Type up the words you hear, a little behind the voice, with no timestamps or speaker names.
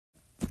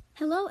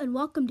Hello and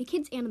welcome to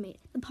Kids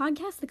Animate, the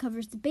podcast that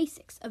covers the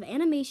basics of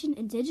animation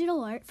and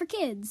digital art for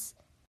kids.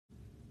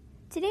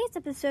 Today's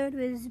episode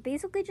was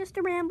basically just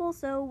a ramble,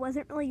 so it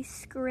wasn't really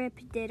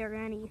scripted or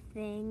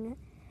anything.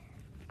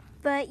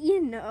 But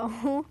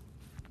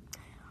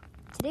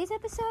Today's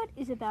episode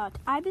is about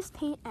Ibis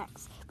Paint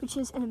X, which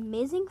is an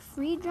amazing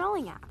free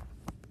drawing app.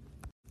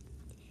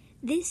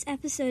 This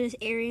episode is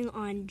airing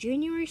on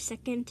January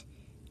 2nd,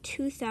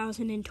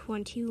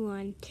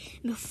 2021.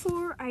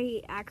 Before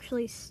I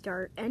actually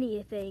start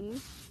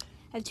anything,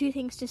 I have two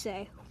things to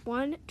say.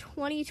 One,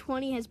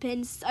 2020 has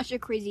been such a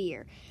crazy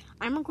year.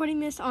 I'm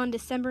recording this on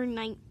December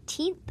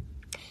 19th,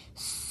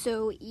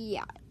 so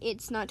yeah,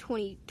 it's not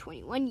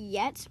 2021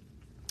 yet,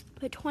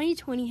 but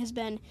 2020 has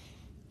been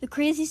the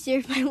craziest year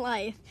of my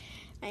life,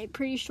 my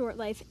pretty short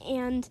life,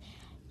 and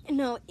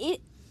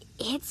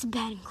it's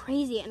been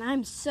crazy, and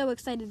I'm so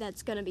excited that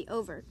it's going to be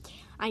over.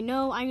 I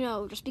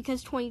know, just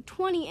because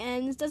 2020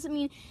 ends doesn't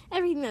mean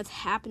everything that's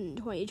happened in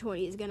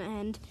 2020 is going to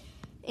end,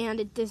 and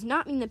it does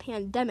not mean the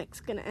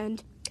pandemic's going to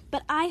end,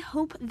 but I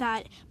hope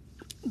that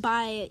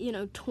by,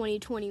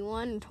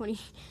 2021 and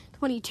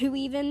 2022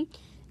 even,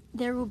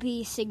 there will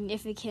be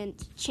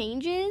significant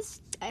changes.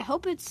 I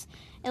hope it's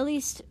at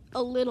least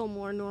a little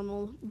more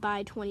normal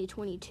by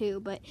 2022,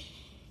 but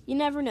you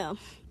never know.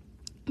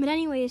 But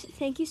anyways,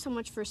 thank you so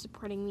much for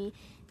supporting me,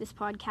 this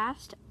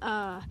podcast.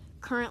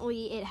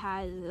 Currently it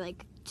has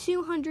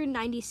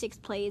 296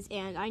 plays,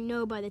 and I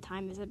know by the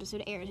time this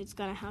episode airs, it's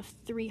gonna have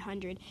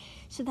 300.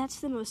 So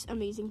that's the most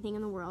amazing thing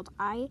in the world.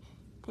 I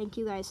thank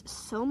you guys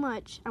so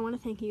much. I want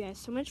to thank you guys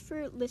so much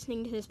for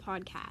listening to this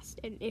podcast.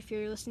 And if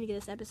you're listening to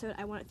this episode,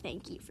 I want to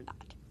thank you for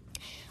that.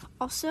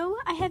 Also,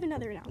 I have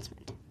another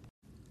announcement.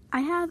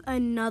 I have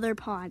another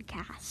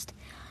podcast.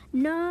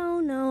 No,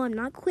 I'm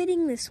not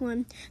quitting this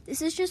one.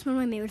 This is just one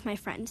I made with my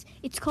friends.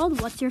 It's called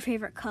What's Your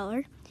Favorite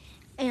Color?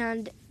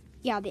 And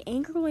yeah, the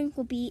anchor link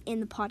will be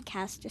in the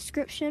podcast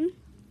description.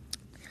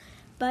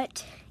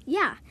 But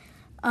yeah,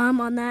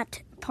 on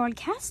that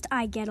podcast,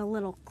 I get a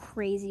little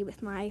crazy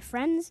with my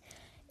friends,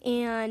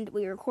 and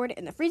we record it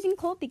in the freezing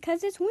cold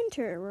because it's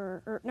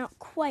winter, or not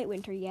quite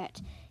winter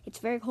yet. It's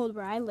very cold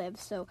where I live,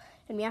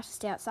 and we have to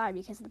stay outside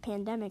because of the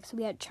pandemic, so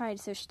we had to try to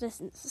social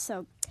distance.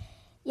 So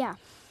yeah,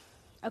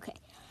 okay.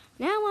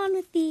 Now on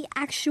with the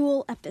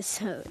actual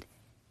episode.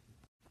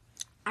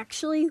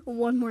 Actually,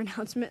 one more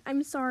announcement.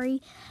 I'm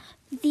sorry.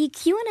 The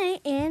Q&A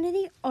and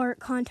the art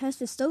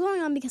contest is still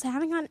going on because I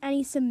haven't gotten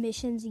any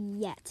submissions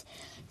yet.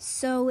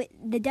 So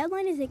the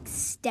deadline is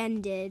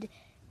extended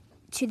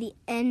to the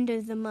end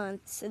of the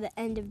month, so the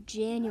end of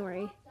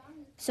January.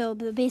 So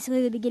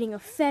basically the beginning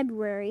of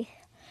February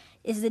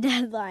is the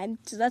deadline.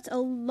 So that's a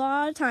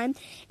lot of time,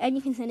 and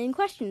you can send in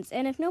questions.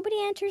 And if nobody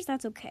answers,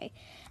 that's okay.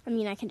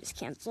 I can just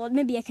cancel it.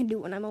 Maybe I can do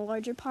it when I'm a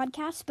larger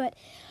podcast, but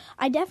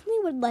I definitely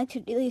would like to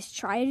at least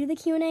try to do the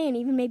Q&A, and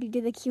even maybe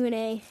do the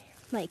Q&A,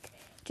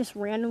 just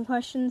random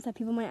questions that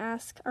people might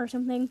ask or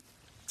something.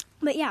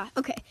 But yeah,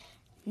 okay.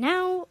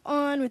 Now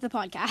on with the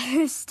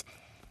podcast.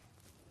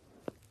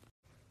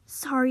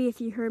 Sorry if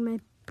you heard my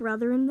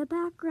brother in the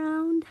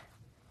background.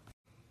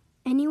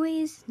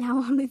 Anyways, now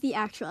on with the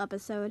actual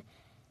episode.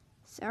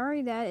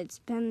 Sorry that it's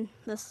been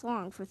this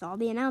long with all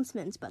the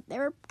announcements, but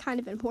they're kind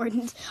of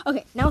important.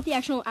 Okay, now with the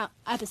actual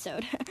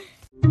episode.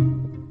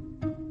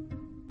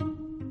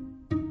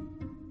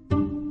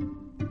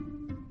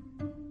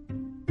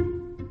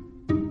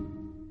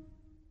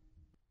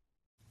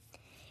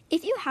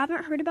 If you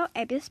haven't heard about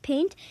Ibis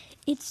Paint,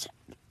 it's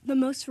the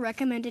most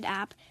recommended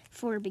app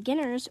for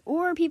beginners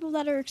or people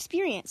that are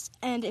experienced,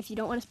 and if you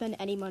don't want to spend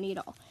any money at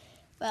all.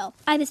 Well,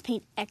 Ibis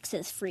Paint X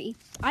is free.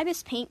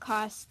 Ibis Paint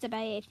costs about,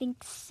 I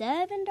think,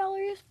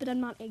 $7, but I'm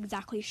not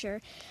exactly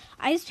sure.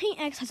 Ibis Paint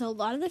X has a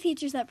lot of the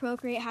features that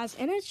Procreate has,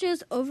 and it's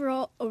just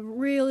overall a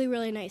really,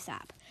 really nice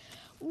app.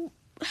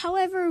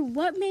 However,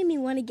 what made me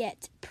want to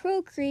get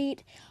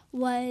Procreate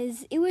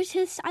was,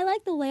 I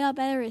like the layout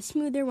better, it's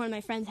smoother. One of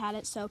my friends had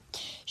it, so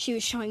she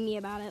was showing me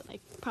about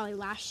it, probably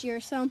last year or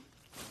so.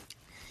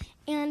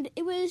 And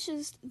it was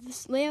just,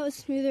 this layout is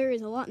smoother,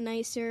 is a lot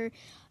nicer.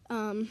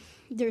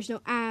 There's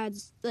no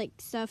ads,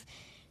 stuff.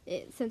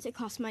 Since it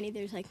costs money,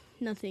 there's,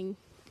 nothing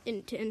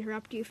to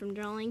interrupt you from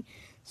drawing.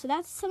 So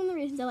that's some of the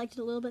reasons I liked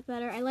it a little bit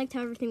better. I liked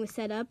how everything was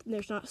set up, and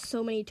there's not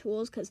so many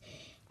tools, because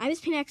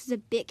Ibis Paint X is a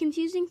bit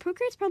confusing.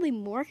 Procreate's probably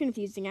more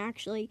confusing,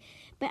 actually.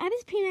 But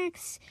Ibis Paint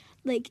X,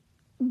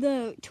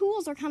 the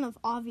tools are kind of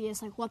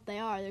obvious, what they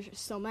are. There's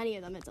just so many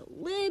of them. It's a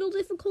little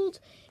difficult,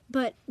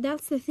 but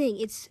that's the thing.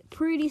 It's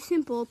pretty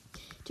simple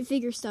to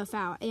figure stuff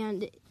out,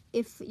 and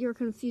if you're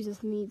confused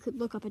with me, you could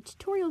look up a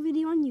tutorial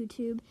video on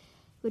YouTube,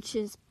 which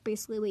is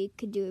basically what you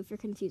could do if you're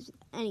confused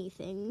with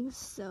anything.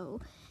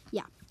 So,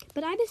 yeah.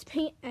 But Ibis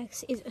Paint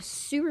X is a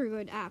super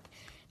good app.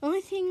 The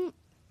only thing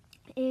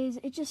is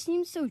it just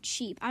seems so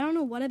cheap. I don't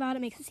know what about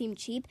it makes it seem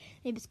cheap.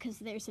 Maybe it's because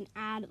there's an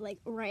ad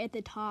right at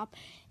the top.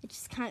 It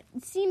just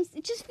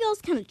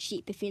feels kind of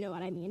cheap, if you know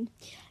what I mean.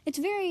 It's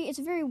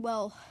a very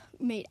well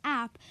made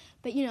app,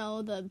 but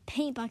the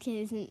paint bucket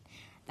isn't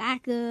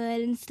that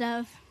good and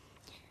stuff.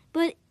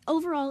 But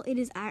overall, it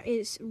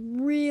is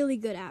really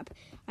good app.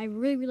 I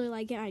really, really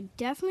like it. I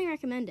definitely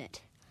recommend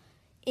it.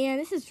 And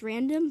this is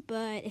random,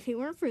 but if it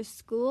weren't for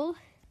school,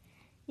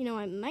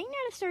 I might not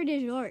have started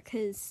digital art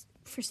because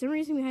for some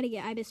reason we had to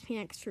get IBIS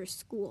Paint X for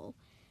school.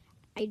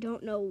 I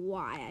don't know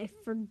why. I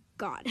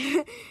forgot.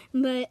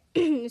 But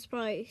it's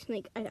probably,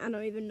 I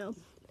don't even know.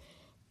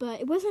 But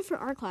it wasn't for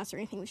art class or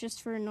anything. It was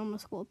just for normal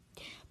school.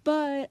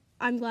 But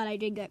I'm glad I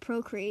did get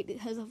Procreate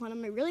because of one of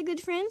my really good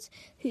friends,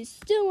 who's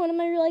still one of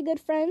my really good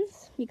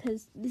friends,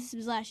 because this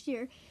was last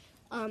year.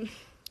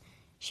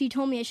 She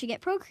told me I should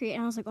get Procreate,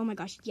 and I was like, oh my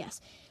gosh, yes.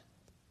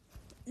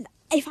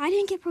 If I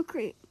didn't get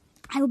Procreate,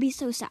 I would be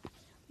so sad.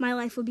 My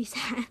life would be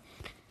sad. I'm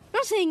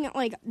not saying,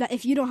 that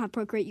if you don't have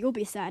Procreate, you'll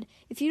be sad.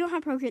 If you don't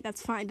have Procreate,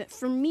 that's fine. But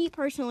for me,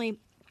 personally,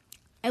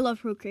 I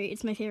love Procreate.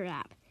 It's my favorite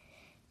app.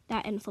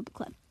 That and Flip a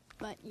Clip.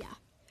 But, yeah.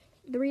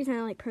 The reason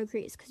I like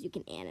Procreate is because you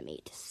can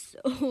animate. So,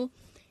 I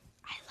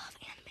love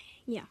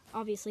animating. Yeah,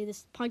 obviously,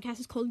 this podcast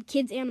is called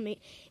Kids Animate.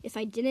 If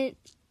I didn't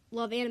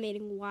love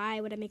animating,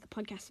 why would I make a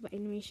podcast about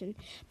animation?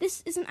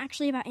 This isn't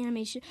actually about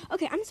animation.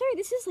 Okay, I'm sorry.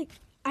 This is,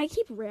 I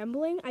keep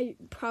rambling. I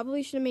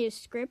probably should have made a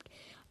script.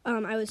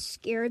 I was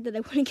scared that I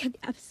wouldn't get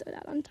the episode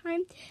out on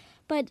time.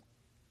 But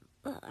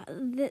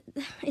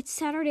it's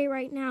Saturday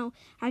right now.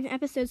 I have an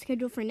episode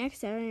scheduled for next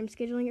Saturday. I'm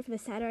scheduling it for the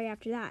Saturday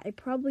after that. I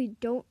probably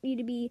don't need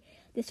to be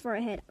this far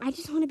ahead. I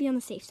just want to be on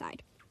the safe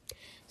side.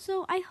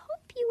 So I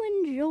hope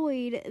you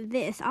enjoyed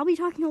this. I'll be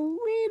talking a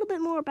little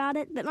bit more about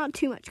it, but not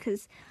too much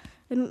because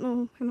I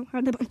don't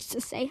have that much to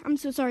say. I'm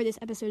so sorry this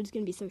episode is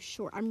going to be so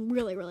short. I'm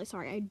really, really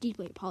sorry. I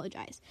deeply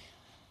apologize.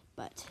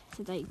 But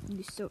since I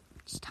used so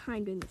much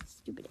time doing this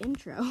stupid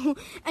intro.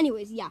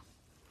 Anyways, yeah.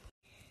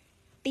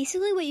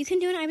 Basically, what you can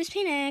do in IBIS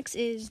Paint X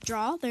is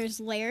draw. There's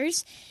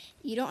layers.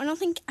 I don't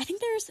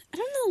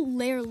know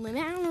layer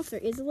limit. I don't know if there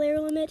is a layer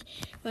limit,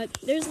 but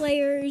there's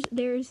layers.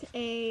 There's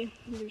a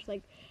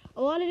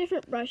lot of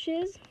different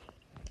brushes.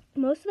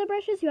 Most of the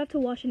brushes you have to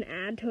wash and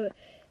add to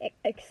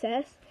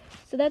access.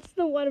 So that's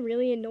the one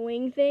really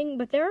annoying thing.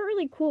 But there are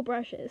really cool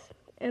brushes,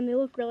 and they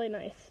look really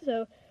nice.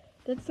 So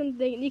that's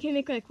something you can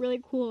make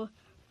really cool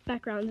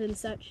backgrounds and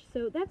such.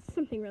 So that's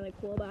something really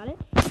cool about it.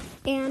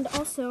 And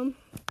also,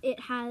 it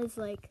has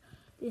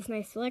this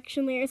nice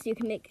selection layer, so you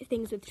can make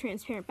things with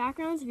transparent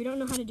backgrounds. If you don't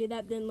know how to do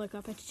that, then look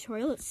up a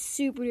tutorial. It's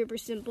super duper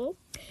simple.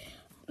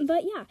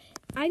 But yeah,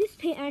 IBIS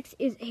Paint X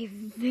is a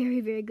very,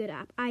 very good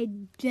app. I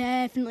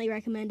definitely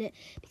recommend it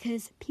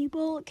because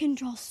people can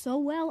draw so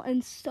well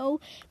and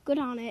so good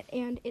on it,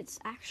 and it's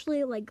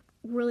actually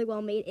really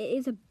well made. It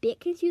is a bit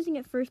confusing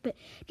at first, but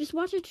just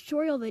watch a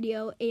tutorial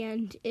video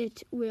and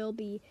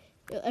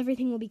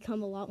everything will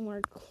become a lot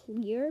more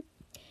clear.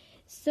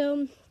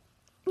 So,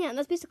 yeah, and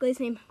that's basically the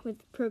same with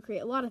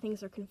Procreate. A lot of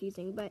things are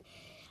confusing, but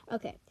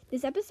okay.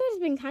 This episode has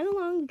been kind of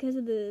long because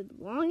of the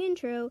long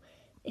intro.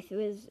 If it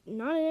was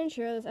not an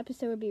intro, this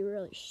episode would be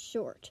really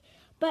short.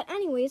 But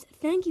anyways,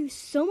 thank you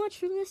so much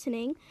for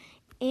listening,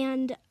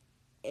 and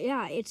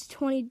yeah, it's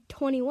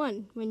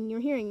 2021 when you're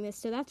hearing this,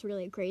 so that's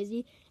really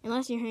crazy.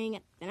 Unless you're hearing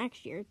it the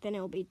next year, then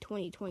it'll be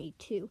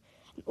 2022.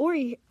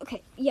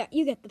 Okay, yeah,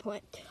 you get the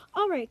point.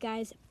 Alright,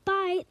 guys,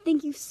 bye.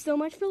 Thank you so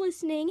much for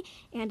listening,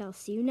 and I'll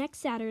see you next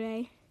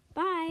Saturday.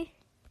 Bye.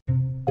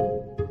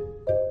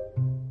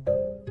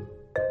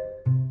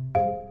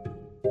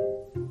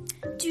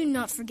 Do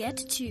not forget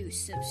to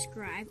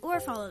subscribe or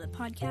follow the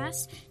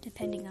podcast,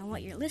 depending on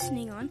what you're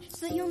listening on,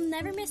 so that you'll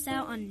never miss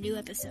out on new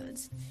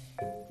episodes.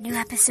 New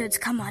episodes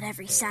come out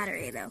every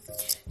Saturday, though,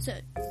 so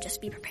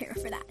just be prepared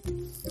for that.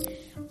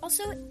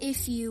 Also,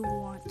 if you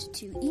want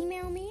to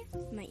email me,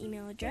 my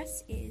email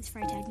address is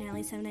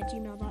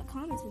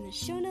freitagnally7@gmail.com. It's in the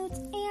show notes,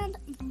 and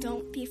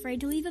don't be afraid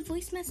to leave a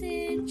voice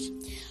message.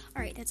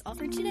 Alright, that's all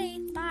for today.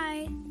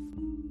 Bye!